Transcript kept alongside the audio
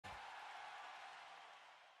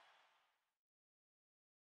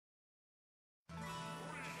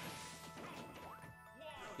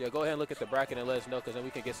Yeah, go ahead and look at the bracket and let us know, because then we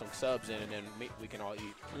can get some subs in, and then we can all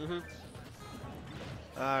eat.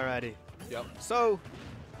 Alrighty. Yep. So,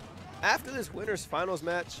 after this winners finals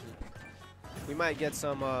match, we might get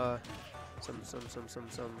some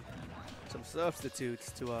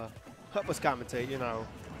substitutes to help us commentate. You know,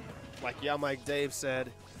 like Mike Dave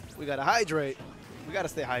said, we gotta hydrate. We gotta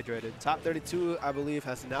stay hydrated. Top 32, I believe,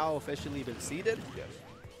 has now officially been seeded. Yes.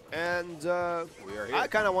 And we are here. I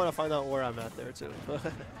kind of want to find out where I'm at there too.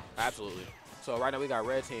 Absolutely. So right now we got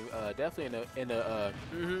red team definitely in the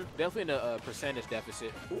percentage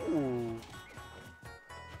deficit. Ooh.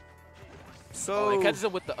 So he catches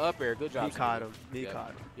him with the up air. Good job. He caught him. He caught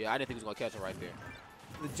him. Yeah, I didn't think he was gonna catch him right there.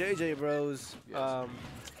 The JJ Bros. Yes.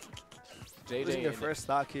 Losing their first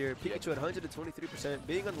stock here. Pikachu at 123%.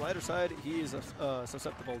 Being on the lighter side, he is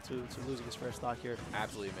susceptible to losing his first stock here.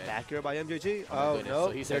 Absolutely, man. Back here by MJG. Oh, Oh, no.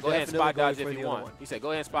 So he said, go ahead and spot dodge if you want. He said, go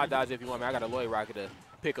ahead and spot dodge if you want, man. I got a Lloyd Rocket to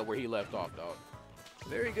pick up where he left off, dog.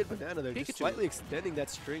 Very good banana there. Just slightly extending that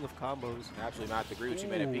string of combos. Absolutely, man. I have to agree with you,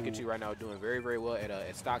 man. And Pikachu right now doing very, very well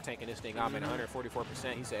at stock tanking this thing. I'm at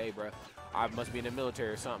 144%. He said, hey, bro, I must be in the military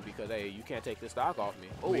or something, because, hey, you can't take this stock off me.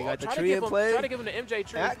 Oh, we got the tree in play. Try to give him the MJ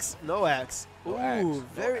tree. Axe? No axe. No Ooh, axe.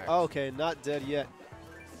 very. No axe. Okay, not dead yet.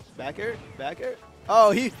 Back air? Back air? Oh,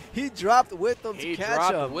 he dropped with them to catch him.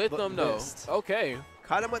 He dropped with them, though. Missed. Okay.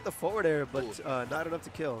 Caught him at the forward air, but not enough to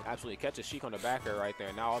kill. Absolutely. Catch a Sheik on the back air right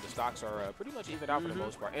there. Now all the stocks are pretty much evened out for the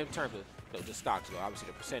most part. In terms of just stocks, though. Obviously,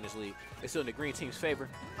 the percentage lead is still in the green team's favor.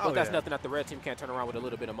 But that's nothing that the red team can't turn around with a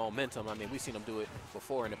little bit of momentum. I mean, we've seen them do it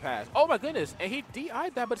before in the past. Oh, my goodness. And he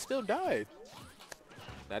DI'd that, but still died.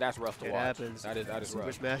 Now, that's rough to watch. It happens. That is rough.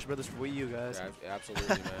 Super Smash Brothers for you guys. Yeah, absolutely,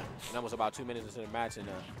 man. And that was about 2 minutes into the match, and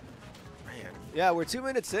man. Yeah, we're 2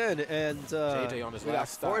 minutes in, and JJ on his we got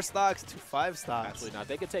last 4 stocks to 5 stocks. Absolutely. Now, if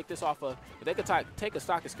they could take this off if they could take a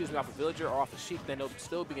stock, off a Villager or off a Sheik, then they'll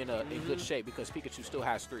still be in good shape, because Pikachu still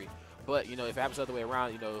has 3. But, you know, if it happens the other way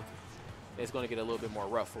around, you know, it's going to get a little bit more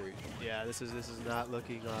rough for you. Yeah, this is not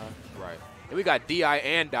looking right. And we got DI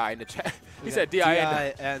and die in the chat. He said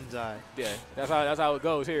DI and die. Yeah, that's how it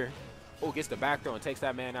goes here. Oh, gets the back throw and takes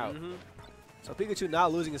that man out. So Pikachu now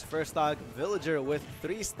losing his first stock. Villager with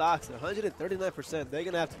 3 stocks, 139%. They're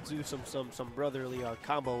gonna have to do some brotherly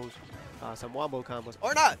combos, some wombo combos,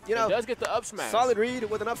 or not. You know, it does get the up smash. Solid read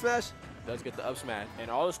with an up smash. Does get the up smash,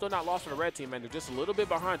 and all is still not lost for the red team, man. They're just a little bit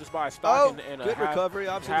behind, just by a stock and good recovery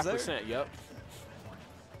options there. %. Yep.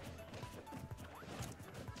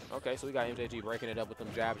 Okay, so we got MJG breaking it up with them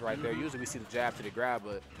jabs right there. Usually we see the jab to the grab,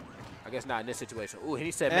 but I guess not in this situation. Ooh, and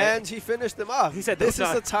he said, man. And he finished them off. He said, this is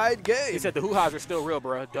a tied game. He said the hoo-has are still real,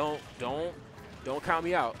 bro. Don't count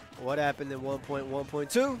me out. What happened in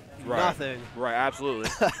 1.1.2? Right. Nothing. Right, absolutely.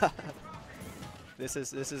 This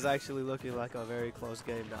is actually looking like a very close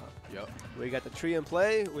game now. Yep. We got the tree in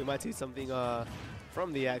play. We might see something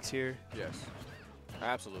from the axe here. Yes.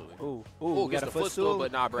 Absolutely. Ooh, we got a footstool,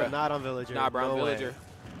 but nah, bro. But not on Villager. Nah, bro, no Villager. Way.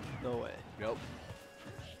 No way. Yep.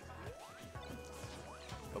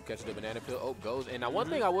 Oh, catches the banana peel. Oh, goes. And now one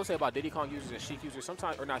thing I will say about Diddy Kong users and Sheik users,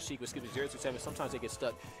 sometimes, or not Sheik, excuse me, 027, sometimes they get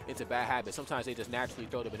stuck into bad habits. Sometimes they just naturally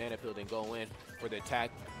throw the banana peel and go in for the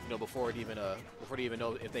attack, you know, before they even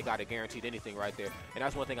know if they got a guaranteed anything right there. And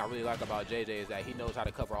that's one thing I really like about JJ is that he knows how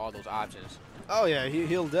to cover all those options. Oh yeah,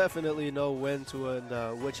 he'll definitely know when to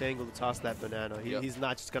and which angle to toss that banana. He's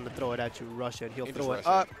not just gonna throw it at you, rush it. He'll throw it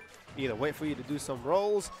up, either wait for you to do some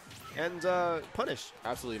rolls, and punish.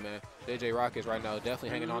 Absolutely, man. JJROCKETS right now definitely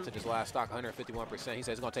hanging on to this last stock, 151%. He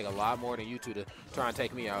says it's going to take a lot more than you two to try and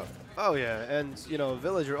take me out. Oh, yeah. And, you know,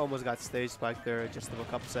 Villager almost got stage spiked there just a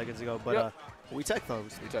couple seconds ago. But we tech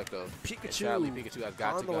those. We tech those. Pikachu, Pikachu has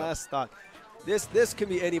got on to the go. last stock. This can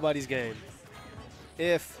be anybody's game.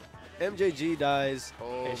 If MJG dies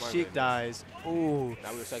and Sheik dies, ooh.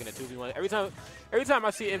 Now we're second at 2v1. Every time I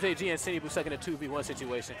see MJG and Sinnyboo second at 2v1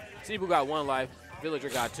 situation, Sinnyboo got 1 life, Villager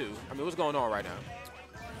got 2. I mean, what's going on right now?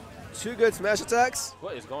 2 good smash attacks.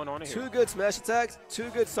 What is going on here? 2 good smash attacks. 2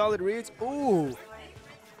 good solid reads. Ooh.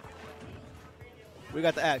 We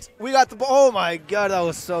got the axe. We got the ball. Oh my God, that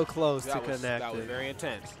was so close to connect. That was very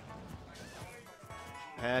intense.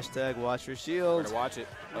 Hashtag watch your shield. Better watch it.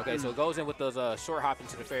 Okay, so it goes in with those short hop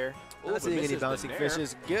into the fair. Ooh, not seeing any bouncing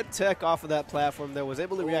fishes. Good tech off of that platform there. Was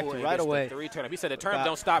able to react right away. The 3 turnip. He said the turnip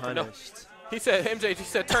don't stop for no. He said MJG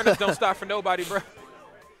said turnips don't stop for nobody, bro.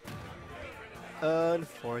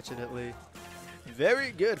 Unfortunately. Very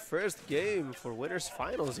good first game for winners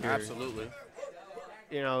finals here. Absolutely.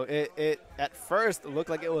 You know, it at first looked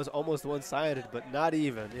like it was almost one-sided, but not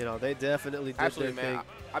even. You know, they definitely did their thing,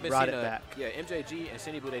 I've been brought seeing it back. Yeah, MJG and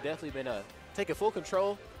Sinnyboo, they definitely been taking full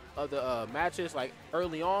control of the matches like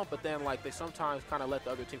early on, but then like they sometimes kind of let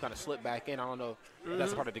the other team kind of slip back in. I don't know if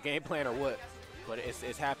that's part of the game plan or what, but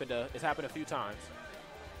it's happened a few times.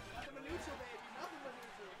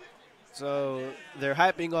 So they're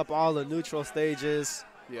hyping up all the neutral stages.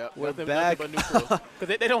 Yeah, we're back. Nothing but neutral.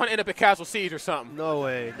 Because they don't want to end up at Castle Siege or something. No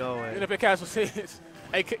way, no way. End up at Castle Siege.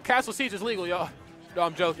 Hey, Castle Siege is legal, y'all. No,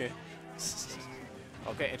 I'm joking.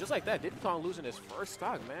 Okay, and just like that, Diddy Kong losing his first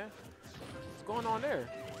stock, man. What's going on there?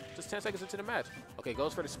 Just 10 seconds into the match. Okay,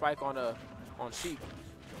 goes for the spike on Sheik.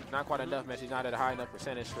 Not quite enough, man. She's not at a high enough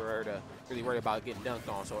percentage for her to really worry about getting dunked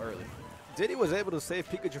on so early. Diddy was able to save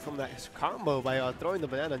Pikachu from that combo by throwing the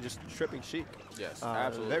banana and just tripping Sheik. Yes,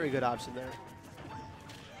 absolutely. Very good option there.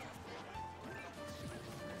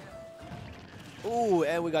 Ooh,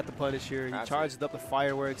 and we got the punish here. He charged up the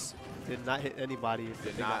fireworks. Did not hit anybody.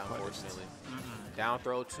 Did not, unfortunately. Down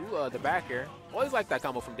throw to the back air. Always like that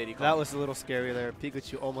combo from Diddy Kong. That was a little scary there.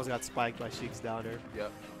 Pikachu almost got spiked by Sheik's down air.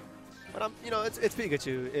 Yep. But you know, it's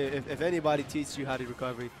Pikachu. If anybody teaches you how to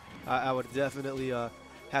recover, I would definitely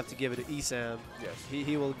have to give it to Esam. Yes.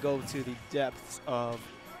 He will go to the depths of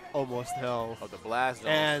almost hell. Of the blast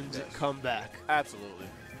zone. And come back. Absolutely.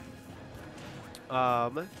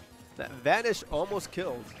 That Vanish almost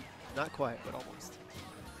killed. Not quite, but almost.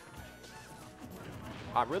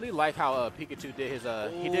 I really like how Pikachu did his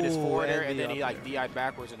he did his forward air and then he like DI'd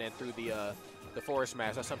backwards and then threw the forward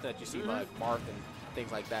smash. That's something that you see like Marth and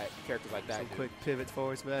things like that, characters like that. Some quick pivot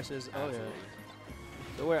forward smashes. Absolutely. Oh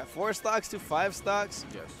yeah. So we're at 4 stocks to 5 stocks.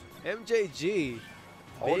 Yes. MJG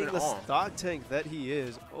Holding being the on. stock tank that he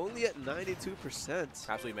is, only at 92%.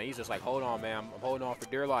 Absolutely, man. He's just like, hold on, man. I'm holding on for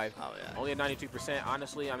dear life. Oh yeah. Only at 92%.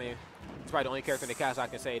 Honestly, I mean, he's probably the only character in the cast I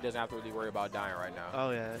can say he doesn't have to really worry about dying right now.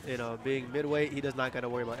 Oh yeah. You know, being midweight, he does not got to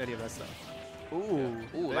worry about any of that stuff. Ooh.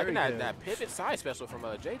 Yeah. Ooh, like that pivot side special from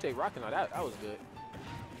JJROCKETS. That was good.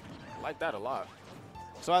 I like that a lot.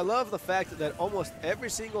 So I love the fact that almost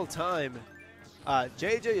every single time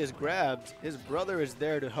JJ is grabbed, his brother is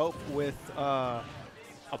there to help with a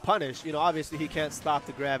punish. You know, obviously he can't stop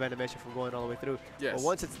the grab animation from going all the way through. Yes. But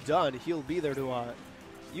once it's done, he'll be there to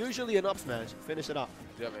usually an up smash, finish it off.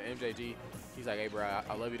 Yeah, man. MJG, he's like, hey, bro,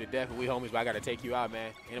 I love you to death, and we homies, but I got to take you out,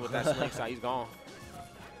 man. And with that slingshot, he's gone.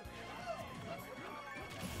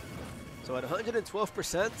 So at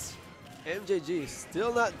 112%, MJG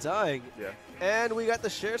still not dying. Yeah. And we got the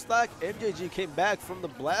share stock. MJG came back from the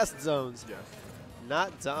blast zones. Yeah.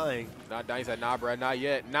 Not dying. Not dying. He said, nah, bro, not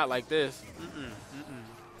yet. Not like this.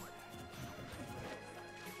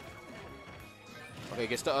 Okay,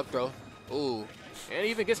 gets the up throw. Ooh. And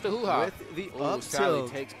even gets the hoo-ha. With the Ooh, up Sally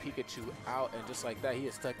tilt. takes Pikachu out, and just like that, he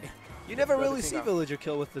is stuck. You never really see Villager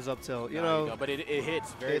kill with his up tilt, you know. But it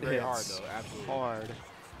hits very hard, though. Absolutely. Hard.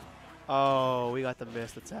 Oh, we got the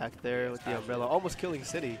missed attack there with the umbrella. Almost killing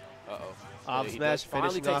City. Uh-oh. Up smash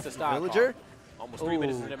finishing off the Villager. Almost 3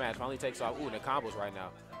 minutes into the match. Finally takes off. Ooh, and the combos right now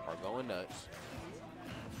are going nuts.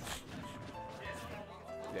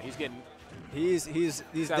 Yeah, he's getting... These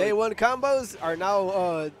day 1 combos are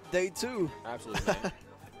now day 2. Absolutely, man.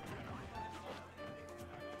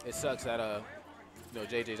 It sucks that you know,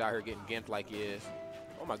 JJ's out here getting gimped like he is.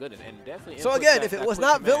 Oh my goodness, and definitely. So again, if it was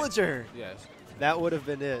not Villager, yes, that would have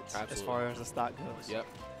been it. Absolutely. As far as the stock goes. Yep.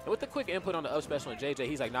 And with the quick input on the up special and JJ,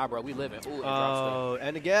 he's like, nah, bro, we living. Ooh, and oh,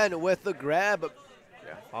 and again with the grab,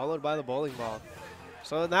 followed by the bowling ball.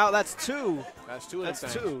 So now that's 2. That's 2.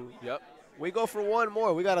 That's 2. Yep. We go for 1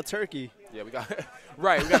 more. We got a turkey. Yeah, we got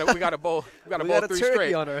right. We got a bowl. We got a bowl 3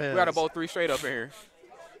 straight. On our hands. We got a bowl 3 straight up in here.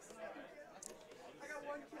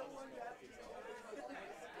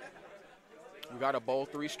 We got a bowl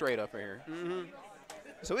 3 straight up in here.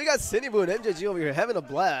 So we got Sinnyboo and MJG over here having a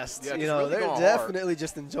blast. Yeah, you know, really they're definitely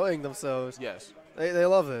just enjoying themselves. Yes. They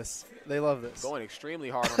love this. They love this. Going extremely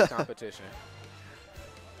hard on the competition.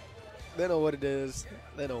 They know what it is.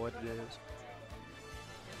 They know what it is.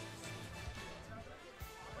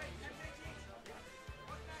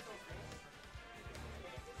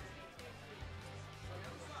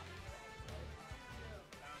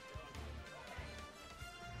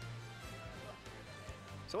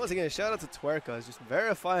 So once again, shout out to Twerka, just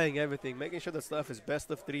verifying everything, making sure the stuff is best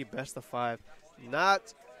of 3, best of 5,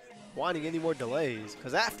 not wanting any more delays.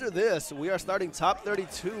 Because after this, we are starting top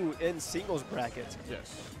 32 in singles bracket.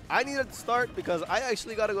 Yes. I needed to start because I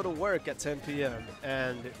actually got to go to work at 10 p.m.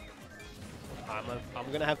 and I'm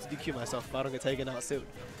going to have to DQ myself if I don't get taken out soon.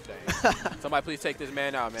 Somebody please take this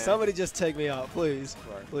man out, man. Somebody just take me out, please.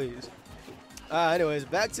 Right. Please. Anyways,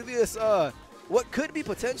 back to this. What could be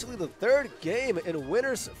potentially the 3rd game in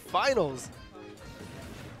winners finals.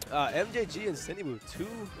 MJG and Sinnyboo, 2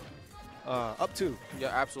 Up 2. Yeah,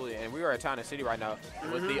 absolutely. And we are at Town and City right now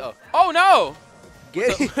with the oh no!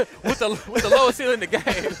 With the lowest ceiling in the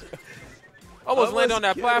game. Almost landed on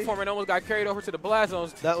that platform and almost got carried over to the blast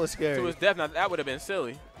zones. That was scary. To his death. Now that would have been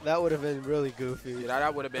silly. That would have been really goofy. Yeah,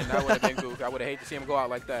 that would have been goofy. I would have hated to see him go out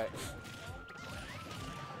like that.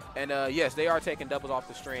 And yes, they are taking doubles off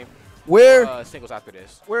the stream. We're singles after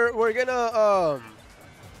this. We're gonna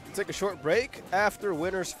take a short break after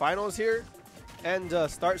winners finals here, and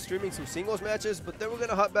start streaming some singles matches. But then we're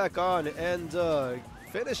gonna hop back on and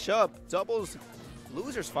finish up doubles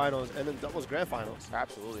losers finals and then doubles grand finals.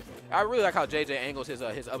 Absolutely. I really like how JJ angles his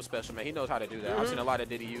up special, man. He knows how to do that. I've seen a lot of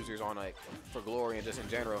Diddy users on like for Glory and just in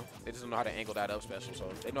general. They just don't know how to angle that up special. So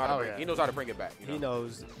they know how to he knows how to bring it back. You know? He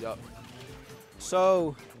knows. Yup.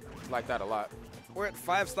 So like that a lot. We're at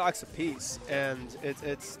 5 stocks apiece, and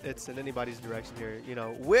it's in anybody's direction here, you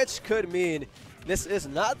know, which could mean this is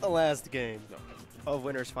not the last game of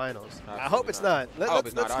winners finals. Absolutely I hope it's not. Let's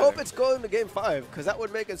hope it's going to game 5, because that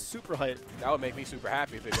would make it super hype. That would make me super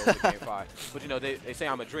happy if it goes to game 5. But you know, they say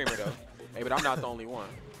I'm a dreamer though. Hey, but I'm not the only one.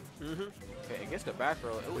 Okay, against the back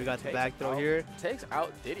throw. We got the back throw here. Takes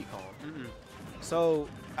out Diddy Kong. So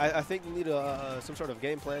I think we need some sort of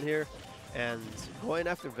game plan here. And going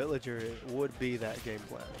after Villager would be that game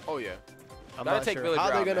plan. Oh, yeah. I'm not sure how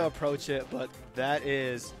they're going to approach it, but that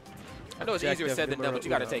is I know it's easier said than done, but you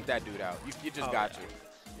got to take that dude out. You just got to.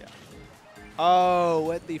 Yeah. Oh,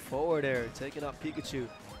 with the forward air, taking out Pikachu.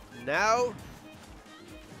 Now,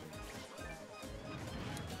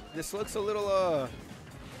 this looks a little,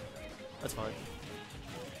 that's fine.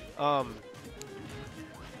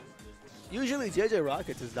 Usually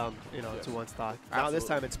JJROCKETS is down, you know, to 1 stock. Now this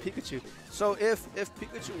time it's Pikachu. So if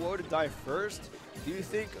Pikachu were to die first, do you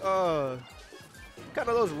think kind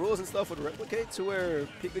of those rules and stuff would replicate to where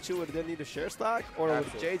Pikachu would then need to share stock, or would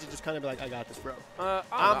JJ just kind of be like, I got this, bro?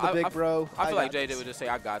 I'm the big bro. I feel like JJ would just say,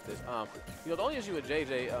 I got this. You know, the only issue with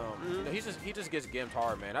JJ, you know, he just gets gimped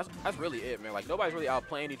hard, man. That's really it, man. Like nobody's really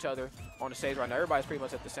outplaying each other on the stage right now. Everybody's pretty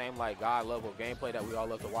much at the same like god level of gameplay that we all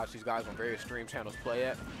love to watch these guys on various stream channels play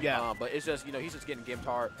at. Yeah. But it's just, you know, he's just getting gimped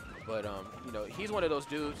hard. But you know, he's one of those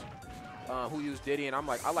dudes who use Diddy, and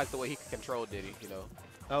I like the way he can control Diddy. You know.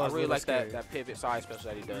 I really like that pivot side special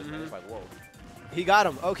that he does. Man. It's like, whoa. He got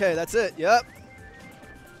him. Okay, that's it. Yep.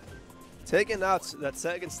 Taking out that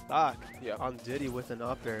second stock on Diddy with an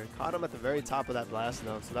up air. Caught him at the very top of that blast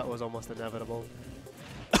zone, so that was almost inevitable.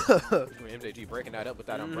 MJG breaking that up with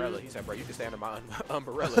that umbrella. He said, bro, you can stay under my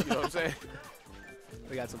umbrella. You know what I'm saying?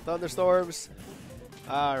 We got some thunderstorms.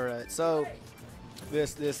 All right, so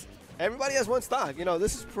this everybody has 1 stock. You know,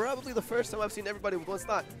 this is probably the first time I've seen everybody with 1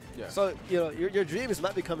 stock. Yeah. So, you know, your dream is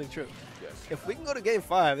not becoming true. Yes. If we can go to game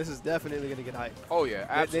 5, this is definitely going to get hyped. Oh, yeah,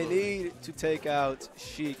 absolutely. They need to take out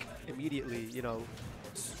Sheik immediately, you know.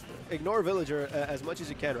 Ignore Villager as much as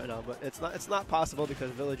you can right now, but it's not possible because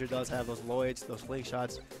Villager does have those Lloyds, those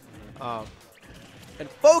slingshots. And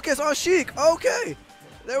focus on Sheik. Okay.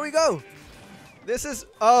 There we go. This is,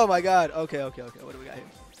 oh my God. Okay. What do we got here?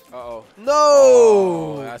 Uh-oh. No!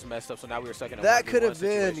 Oh, that's messed up. So now we were stuck in a that could have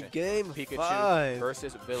been situation. game Pikachu 5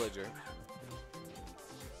 versus Villager.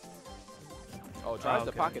 Oh, tries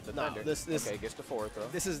to pocket the thunder. Okay, gets the forward throw.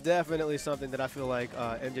 This is definitely something that I feel like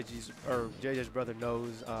MJG's or JJ's brother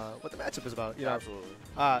knows what the matchup is about. You know, absolutely.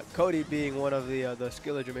 Cody being one of the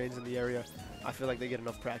skillage mains in the area, I feel like they get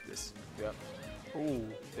enough practice. Yep. Ooh.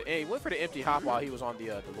 He went for the empty hop while he was on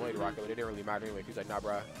the Lloyd rocket, but it didn't really matter anyway. He was like, nah,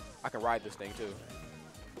 bro, I can ride this thing too.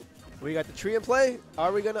 We got the tree in play.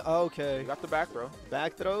 Are we gonna? Okay. We got the back throw.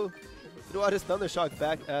 Back throw. Threw out his thunder shock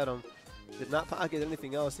back at him. Did not pocket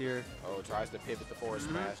anything else here. Oh, tries to pivot the forward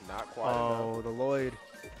smash. Not quite enough. The Lloyd.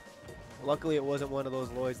 Luckily, it wasn't one of those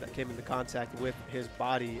Lloyds that came into contact with his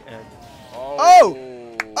body. And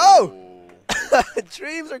oh!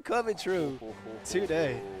 Dreams are coming true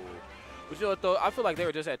today. But you know what, though? I feel like they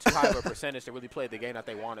were just at too high of a percentage to really play the game that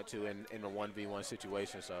they wanted to in a 1v1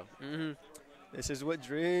 situation. So. This is what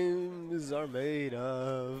dreams are made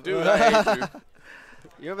of. Dude, I hate you.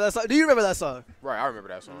 You remember that song? Do you remember that song? Right, I remember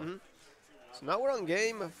that song. So now we're on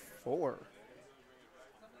game 4.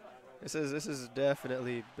 This is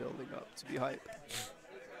definitely building up to be hype.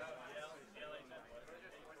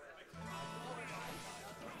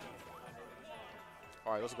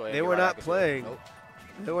 All right, let's go ahead. They were not playing. Nope.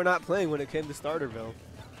 They were not playing when it came to Starterville.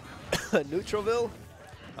 Neutralville.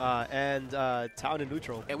 And Town and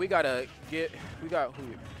Neutral. And we got who?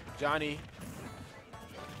 Johnny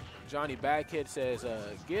Bad Kid says,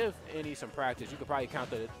 give NE some practice. You could probably count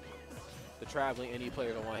the traveling NE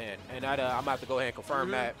players on one hand. And that, I'm about to go ahead and confirm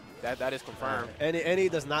that. That is confirmed. NE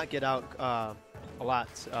does not get out a lot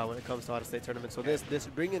when it comes to out-of-state tournaments. So this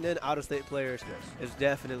bringing in out-of-state players is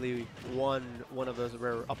definitely one of those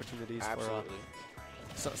rare opportunities for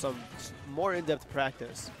some more in-depth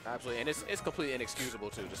practice. Absolutely, and it's completely inexcusable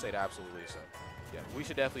too to say that absolutely. So yeah, we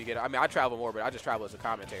should definitely get it. I mean, I travel more, but I just travel as a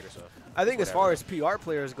commentator. So I think as far as PR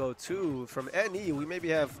players go too, from NE we maybe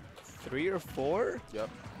have 3 or 4. Yep.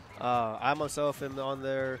 I myself am on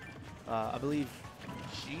there. I believe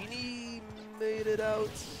Genie made it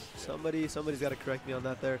out. Somebody's got to correct me on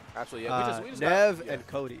that there. Absolutely, yeah. We just Nev and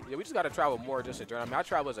Cody. Yeah, we just got to travel more just in general. I mean, I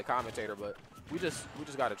travel as a commentator, but we just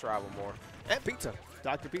got to travel more. And Pizza,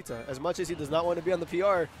 Dr. Pizza. As much as he does not want to be on the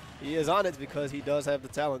PR, he is on it because he does have the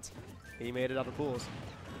talent. He made it out of pools.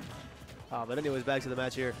 But anyways, back to the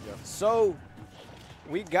match here. Yeah. So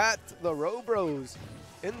we got the Robros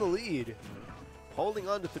in the lead, holding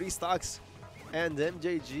on to 3 stocks, and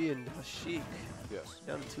MJG and Sheik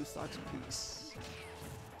down to 2 stocks apiece.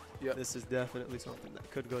 Yep. This is definitely something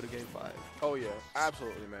that could go to Game 5. Oh, yeah.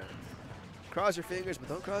 Absolutely, man. Cross your fingers, but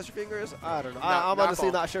don't cross your fingers. I don't know. I'm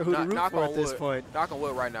honestly not sure who to root for at this point. Knock on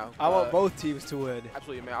wood right now. I want both teams to win.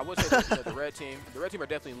 Absolutely, man. I would say that the red team are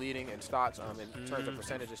definitely leading in stocks in terms of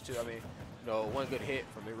percentages, too. I mean, you know, one good hit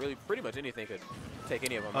from really pretty much anything could take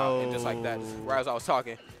any of them out. And just like that, right as I was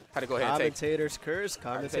talking, had to go ahead and take. Commentators curse,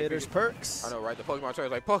 commentators perks. I know, right? The Pokemon trainer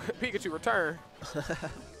is like, Pikachu return.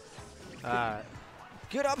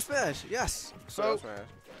 Good up smash, yes. So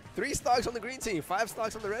 3 stocks on the green team, 5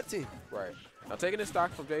 stocks on the red team. Right. Now taking this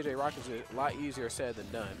stock from JJROCKETS is a lot easier said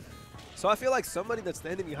than done. So I feel like somebody that's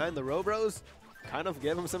standing behind the Robros kind of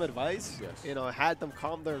gave them some advice. Yes. You know, had them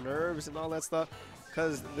calm their nerves and all that stuff.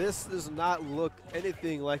 Because this does not look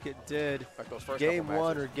anything like it did like those first Game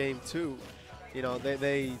 1 or Game 2. You know,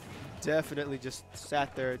 they definitely just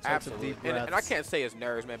sat there and took some deep breaths. And I can't say it's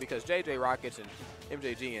nerves, man, because JJROCKETS and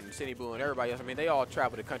MJG and Sinnyboo and everybody else, I mean, they all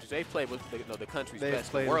travel the countries. They've played with the country's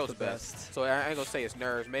best, the world's best. So I ain't going to say it's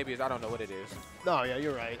nerves. Maybe it's, I don't know what it is. No, yeah,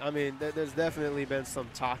 you're right. I mean, there's definitely been some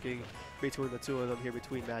talking between the two of them here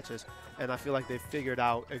between matches. And I feel like they figured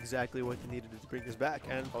out exactly what they needed to bring this back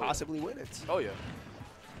and possibly win it. Oh, yeah.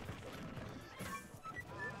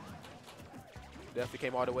 Definitely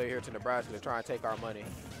came all the way here to Nebraska to try and take our money.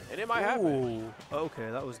 And it might happen.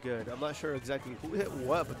 Okay, that was good. I'm not sure exactly who hit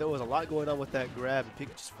what, but there was a lot going on with that grab and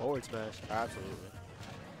Pikachu's forward smash. Absolutely.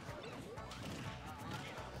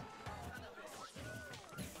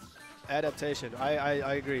 Adaptation.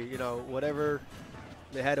 I agree. You know, whatever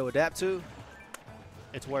they had to adapt to,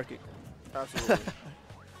 it's working. Absolutely.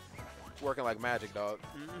 It's working like magic, dog.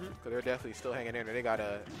 Because they're definitely still hanging in there. They got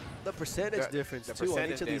the percentage difference, too,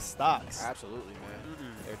 on each of these stocks. Absolutely, man.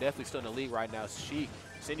 They're definitely still in the league right now. Sheik,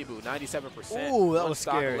 Sinnyboo, 97%. Ooh, that was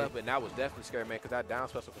scary. Left, but that was definitely scary, man, because that down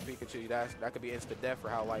special for Pikachu, that could be instant death for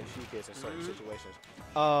how light Sheik is in certain situations.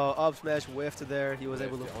 Up smash whiffed there. He was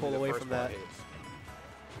able to pull away from that.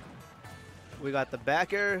 We got the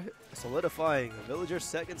back air solidifying Villager's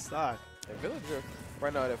second stock. And Villager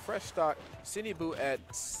right now at a fresh stock, Sinnyboo at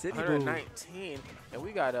 119, and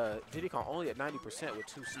we got Diddy Kong only at 90% with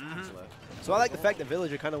 2 stocks left. So I like the fact that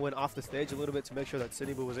Villager kind of went off the stage a little bit to make sure that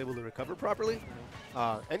Sinnyboo was able to recover properly.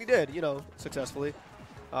 And he did, you know, successfully.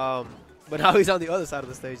 But now he's on the other side of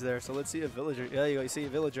the stage there. So let's see if Villager, yeah, you see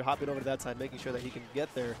Villager hopping over to that side, making sure that he can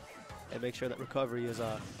get there and make sure that recovery is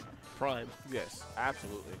prime. Yes,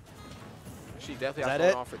 absolutely. She definitely has to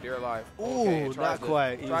hold on for dear life. Ooh, not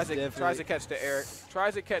quite. Tries to catch the air.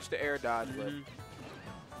 Tries to catch the air dodge, but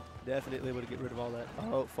definitely able to get rid of all that.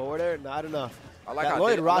 Oh, forward air, not enough. I like that how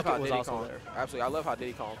Lloyd Rocket was Diddy also Kong, there. Absolutely, I love how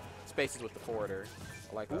Diddy Kong spaces with the forward air.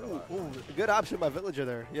 I like that a lot. Ooh, good option by Villager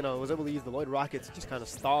there. You know, was able to use the Lloyd Rocket to just kind of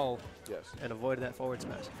stall and avoid that forward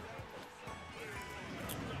smash.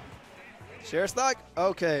 Share stock?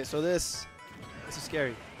 Okay, so this is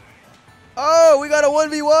scary. Oh, we got a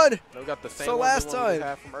 1v1. We got the same so last time, we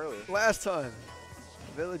had from earlier. Last time,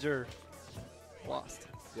 Villager lost.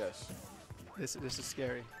 Yes. This is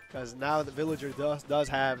scary because now the Villager does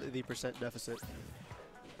have the percent deficit.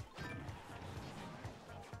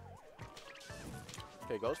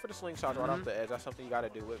 Okay, goes for the slingshot right off the edge. That's something you got to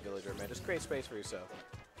do with Villager, man. Just create space for yourself.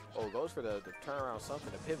 Oh, goes for the turnaround something,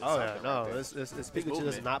 the pivot. Oh yeah, no, this Pikachu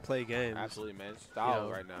does not play games. Absolutely, man. It's style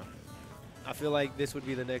right now. I feel like this would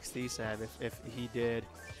be the next ESAM if he did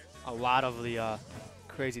a lot of the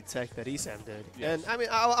crazy tech that ESAM did. Yes. And I mean,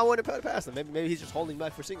 I want to put it past him. Maybe he's just holding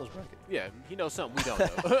back for singles bracket. Yeah, he knows something we don't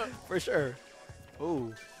know. For sure.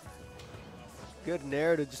 Ooh. Good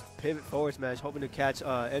nair to just pivot forward smash, hoping to catch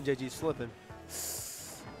MJG slipping.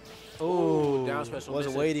 Ooh, down special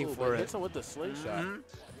wasn't waiting for it. Hits him with the slingshot.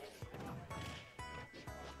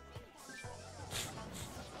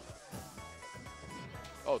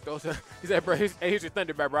 Oh, he said, bro, here's your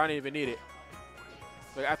thunder back, bro. I didn't even need it.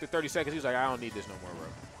 Like after 30 seconds, he was like, I don't need this no more, bro.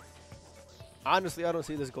 Honestly, I don't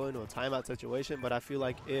see this going to a timeout situation, but I feel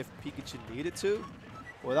like if Pikachu needed to,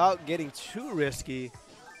 without getting too risky,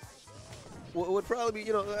 would probably be,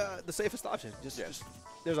 you know, the safest option. Just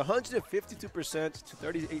there's 152% to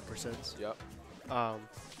 38%. Yep.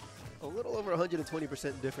 A little over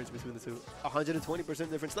 120% difference between the two. 120%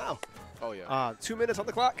 difference now. Oh, yeah. 2 minutes on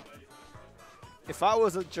the clock. If I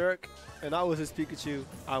was a jerk and I was his Pikachu,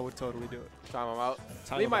 I would totally do it. Time him out.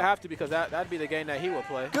 Time He him might out. have to because that'd be the game that he would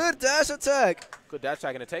play. Good dash attack. Good dash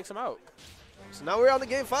attack, and it takes him out. So now we're on to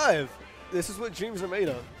game 5. This is what dreams are made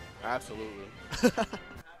of. Absolutely.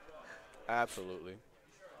 Absolutely.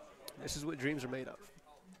 This is what dreams are made of.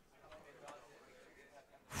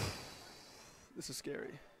 This is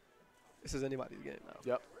scary. This is anybody's game now.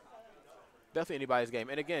 Yep. Definitely anybody's game.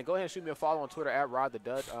 And again, go ahead and shoot me a follow on Twitter at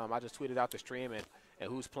RodTheDud. I just tweeted out the stream and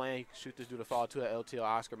who's playing. Shoot this dude a follow too at LTL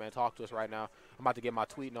Oscar, man. Talk to us right now. I'm about to get my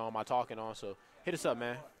tweeting on, my talking on. So hit us up,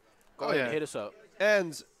 man. Go ahead and hit us up.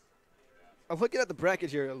 And I'm looking at the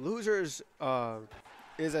bracket here. Losers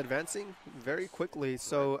is advancing very quickly.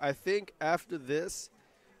 So I think after this,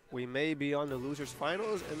 we may be on the losers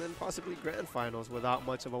finals and then possibly grand finals without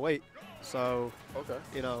much of a wait. So,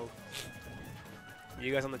 you know,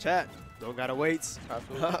 you guys on the chat don't gotta wait.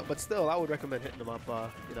 Absolutely. But still, I would recommend hitting them up,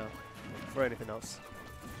 you know, for anything else.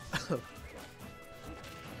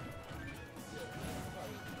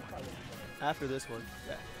 After this one,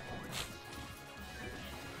 yeah.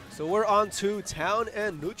 So we're on to town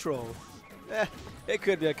and neutral. It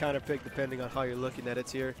could be a counter pick depending on how you're looking at it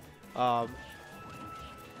here.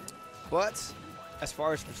 But as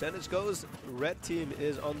far as percentage goes, red team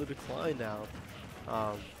is on the decline now.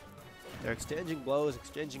 They're exchanging blows,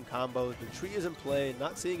 exchanging combos. The tree is in play.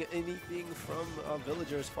 Not seeing anything from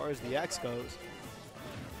Villager as far as the axe goes.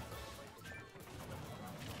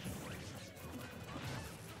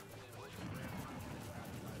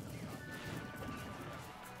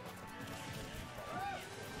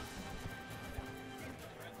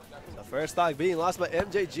 So first stock being lost by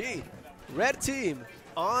MJG. Red team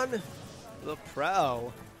on the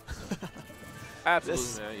prowl.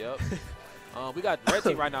 Absolutely, man. Yep. We got red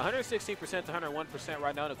team right now, 116% to 101%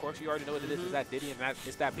 right now. And of course, you already know what it is. It's that Diddy and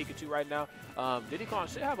it's that Pikachu right now. Diddy Kong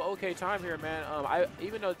should have an okay time here, man.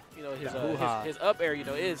 Even though you know his up air, you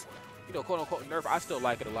know, is quote unquote nerf, I still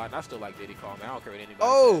like it a lot, and I still like Diddy Kong, man. I don't care what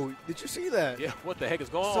anybody says. Did you see that? Yeah. What the heck is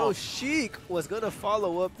going So on? Sheik was gonna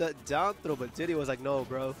follow up that down throw, but Diddy was like, "No,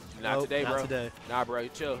 bro, Not today, bro. Not today." Nah, bro.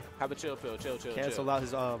 Chill. Have a chill pill. Chill. Cancel out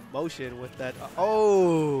his motion with that.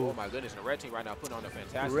 Oh my goodness! The red team right now putting on a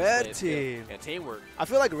fantastic red display of team skill and teamwork. I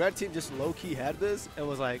feel like red team just low key had this and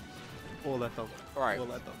was like, "We'll let them. All right, we'll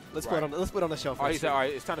let them. Let's put it on the shelf." All right, he said, "All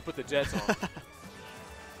right, it's time to put the Jets on."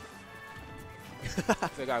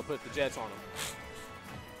 So I gotta put the Jets on them.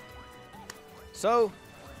 So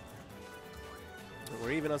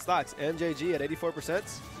we're even on stocks. MJG at 84%.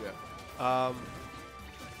 Yeah.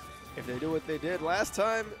 If they do what they did last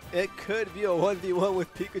time, it could be a 1v1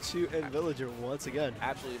 with Pikachu and Villager once again.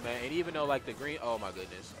 Absolutely, man. And even though like the green, oh my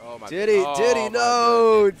goodness, Diddy,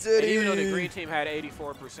 no, Diddy. And even though the green team had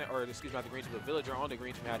 84%, or excuse me, not the green team, but Villager on the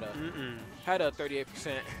green team had a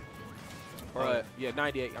 38%, or yeah,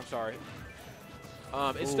 98. I'm sorry.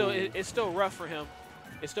 It's still rough for him.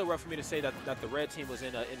 It's still rough for me to say that the red team was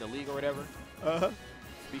in the league or whatever.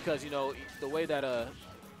 Because you know the way that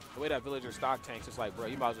Villager stock tanks, it's like, bro,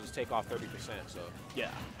 you might as well just take off 30%. So yeah,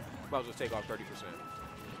 might as well just take off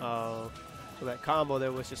 30%. So that combo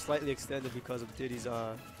there was just slightly extended because of Diddy's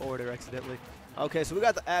forward air accidentally. Okay, so we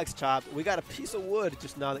got the axe chopped. We got a piece of wood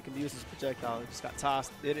just now that can be used as a projectile. It just got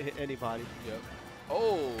tossed. Didn't hit anybody. Yep.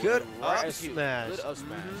 Oh, good up smash. Good up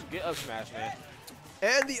smash. Good up smash, man.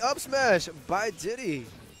 And the up smash by Diddy.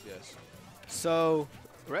 Yes. So,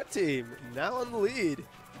 red team now on the lead.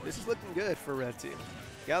 This is looking good for red team.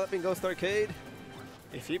 Galloping Ghost Arcade.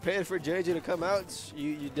 If you paid for JJ to come out,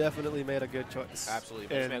 you definitely made a good choice. Absolutely.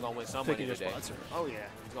 This man gonna win some money today. Sponsor. Oh yeah.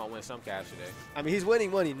 He's gonna win some cash today. I mean, he's winning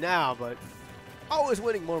money now, but always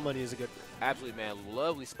winning more money is a good thing. Absolutely, man.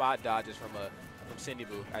 Lovely spot dodges from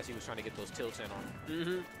Sinnyboo as he was trying to get those tilts in on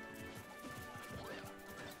him.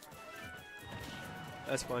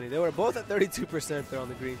 That's funny. They were both at 32% there on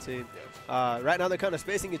the green team. Yes. Right now they're kind of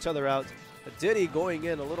spacing each other out. Diddy going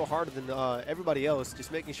in a little harder than everybody else,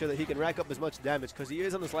 just making sure that he can rack up as much damage because he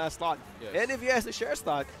is on his last stock. Yes. And if he has to share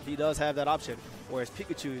stock, he does have that option. Whereas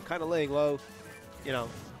Pikachu kind of laying low. you know,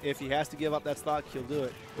 if he has to give up that stock, he'll do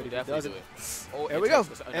it. But if he doesn't, oh, there we go.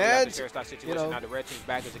 And, you know, now the red team's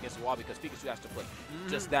back is against the wall because Pikachu has to play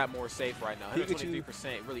just that more safe right now.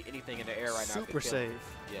 123%, really anything in the air right now. Super safe.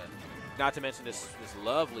 Yeah. Not to mention this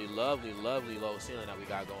lovely, lovely, lovely low ceiling that we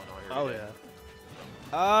got going on here. Oh, today. yeah.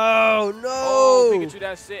 Oh, no. Oh, Pikachu,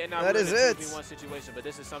 that's it. And now that is it. 2v1 situation, but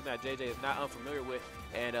this is something that JJ is not unfamiliar with,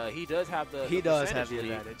 and he does have the He does have the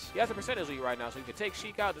lead. advantage. He has the percentage lead right now, so he can take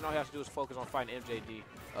Sheik out, then all he has to do is focus on fighting MJG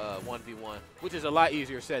 1v1, which is a lot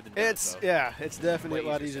easier said than done. Yeah, it's definitely a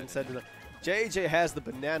lot easier said than done. JJ has the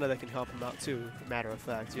banana that can help him out too, matter of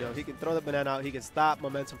fact. You know, he can throw the banana out, he can stop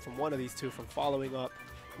momentum from one of these two from following up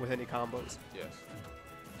with any combos. Yes.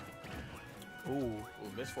 Ooh,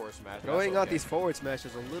 missed forward smash. Throwing out these forward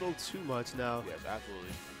smashes a little too much now. Yes,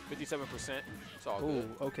 absolutely. 57%. It's all good.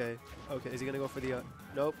 Ooh, okay. Okay, is he going to go for the...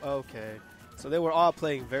 nope, okay. So they were all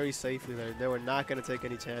playing very safely there. They were not going to take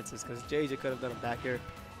any chances because JJ could have done a back air.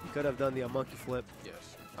 He could have done the monkey flip.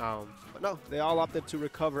 Yes. But no, they all opted to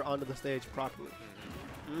recover onto the stage properly.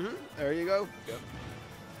 There you go. Yep.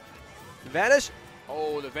 Vanish.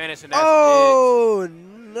 Oh, the vanish, and that's it.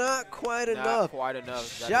 Not quite enough. Not quite enough.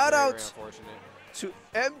 Shout out to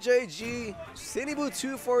MJG,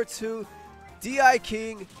 Sinnyboo242, DI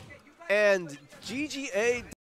KinG, and GGA.